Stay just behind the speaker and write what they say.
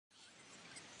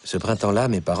Ce printemps-là,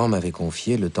 mes parents m'avaient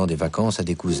confié le temps des vacances à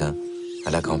des cousins,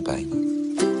 à la campagne.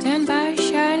 Down by a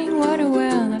shining water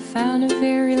well, I found a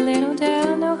very little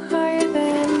dell, no higher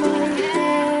than my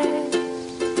head.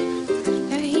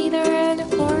 A heather and a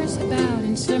horse about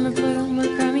in summer bloom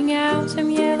were coming out, some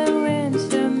yellow and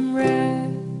some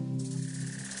red.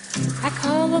 I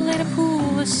call the little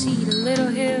pool a sea, the little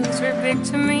hills were big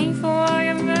to me, for I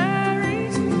am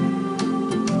very small.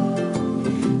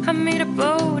 I made a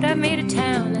boat, I made a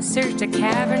town, I searched the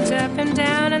caverns up and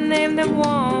down, and named them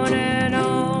one and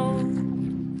all.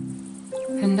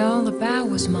 And all about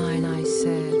was mine, I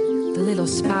said, the little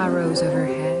sparrows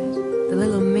overhead, the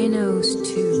little minnows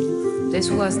too. This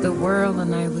was the world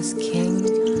and I was king.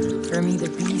 For me the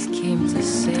bees came to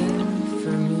sing,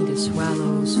 for me the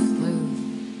swallows flew.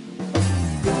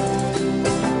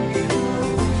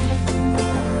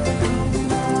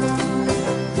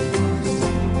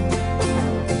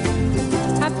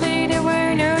 I played there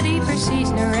were no deeper seas,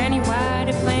 nor any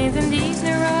wider plains than these,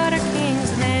 nor other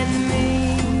kings than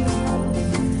me.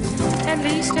 At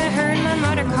least I heard my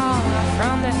mother call out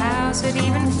from the house at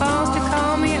even falls to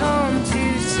call me home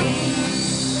to see.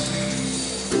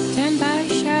 Down by a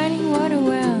shining water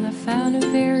well, I found a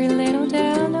very little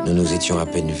dell. Nous nous étions à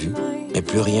peine vus, mais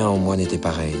plus rien en moi n'était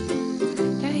pareil.